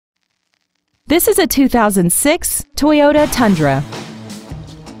This is a 2006 Toyota Tundra.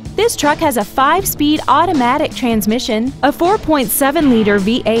 This truck has a 5-speed automatic transmission, a 4.7-liter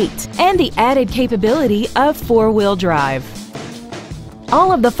V8, and the added capability of 4-wheel drive.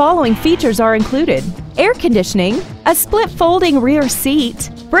 All of the following features are included: air conditioning, a split folding rear seat,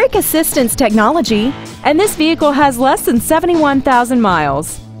 brake assistance technology, and this vehicle has less than 71,000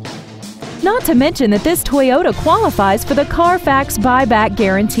 miles. Not to mention that this Toyota qualifies for the Carfax buyback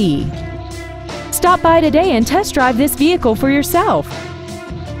guarantee. Stop by today and test drive this vehicle for yourself.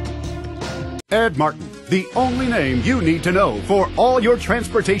 Ed Martin, the only name you need to know for all your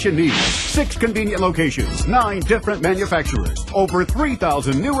transportation needs. 6 convenient locations, 9 different manufacturers, over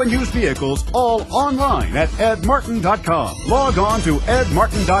 3,000 new and used vehicles, all online at edmartin.com. Log on to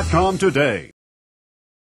edmartin.com today.